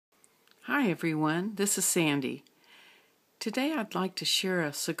Hi everyone, this is Sandy. Today I'd like to share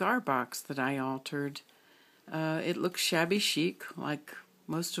a cigar box that I altered. It looks shabby chic like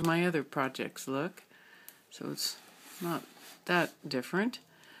most of my other projects look, so it's not that different,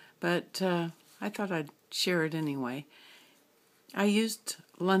 but I thought I'd share it anyway. I used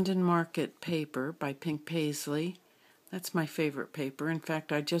London Market paper by Paislee. That's my favorite paper. In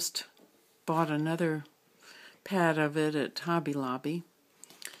fact, I just bought another pad of it at Hobby Lobby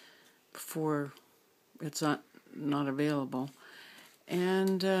before it's not available.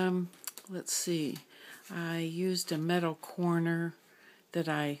 And let's see, I used a metal corner that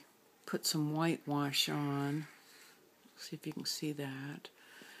I put some whitewash on. See if you can see that.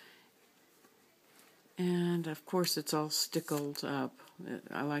 And of course it's all stickled up.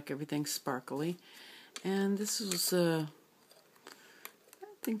 I like everything sparkly. And this was I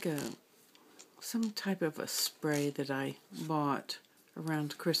think some type of a spray that I bought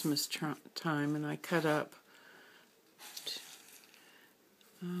around Christmas time, and I cut up.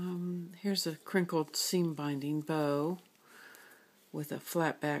 Here's a crinkled seam binding bow with a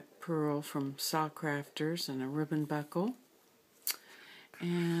flat back pearl from Saw Crafters and a ribbon buckle.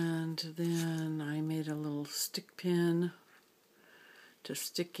 And then I made a little stick pin to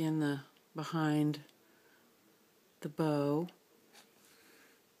stick in the behind the bow.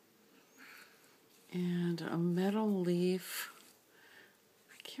 And a metal leaf.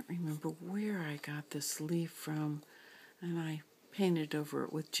 I can't remember where I got this leaf from, and I painted over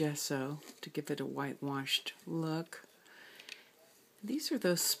it with gesso to give it a whitewashed look. These are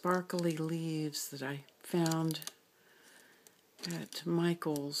those sparkly leaves that I found at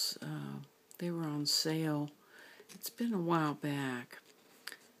Michael's. They were on sale. It's been a while back.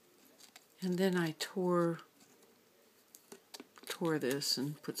 And then I tore this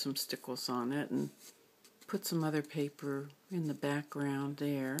and put some stickles on it and put some other paper in the background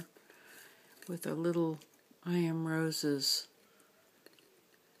there with a little I Am Roses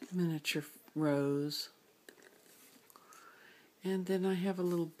miniature rose. And then I have a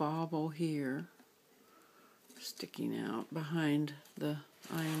little bauble here sticking out behind the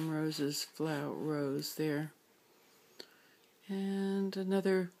I Am Roses flower rose there. And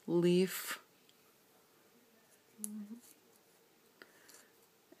another leaf.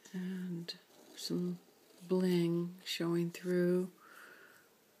 And some bling showing through.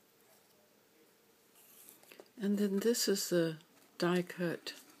 And then this is the die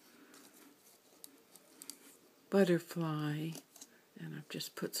cut butterfly, and I've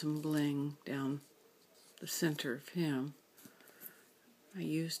just put some bling down the center of him. I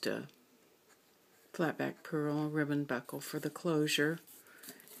used a flatback pearl ribbon buckle for the closure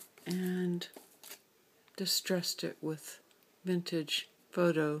and distressed it with vintage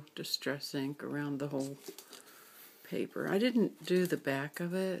photo distress ink around the whole paper. I didn't do the back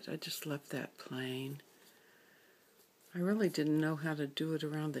of it, I just left that plain. I really didn't know how to do it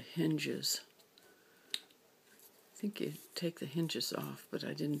around the hinges. I think you take the hinges off, but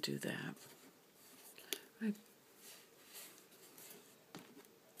I didn't do that. I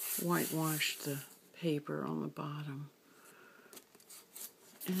whitewashed the paper on the bottom.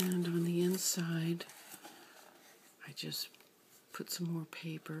 And on the inside, I just put some more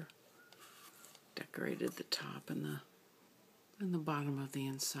paper, decorated the top and the bottom of the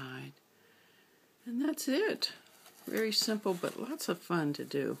inside. And that's it. Very simple, but lots of fun to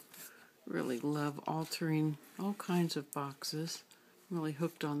do. Really love altering all kinds of boxes. I'm really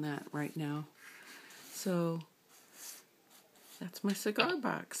hooked on that right now. So that's my cigar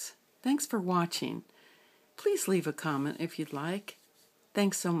box. Thanks for watching. Please leave a comment if you'd like.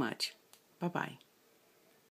 Thanks so much. Bye-bye.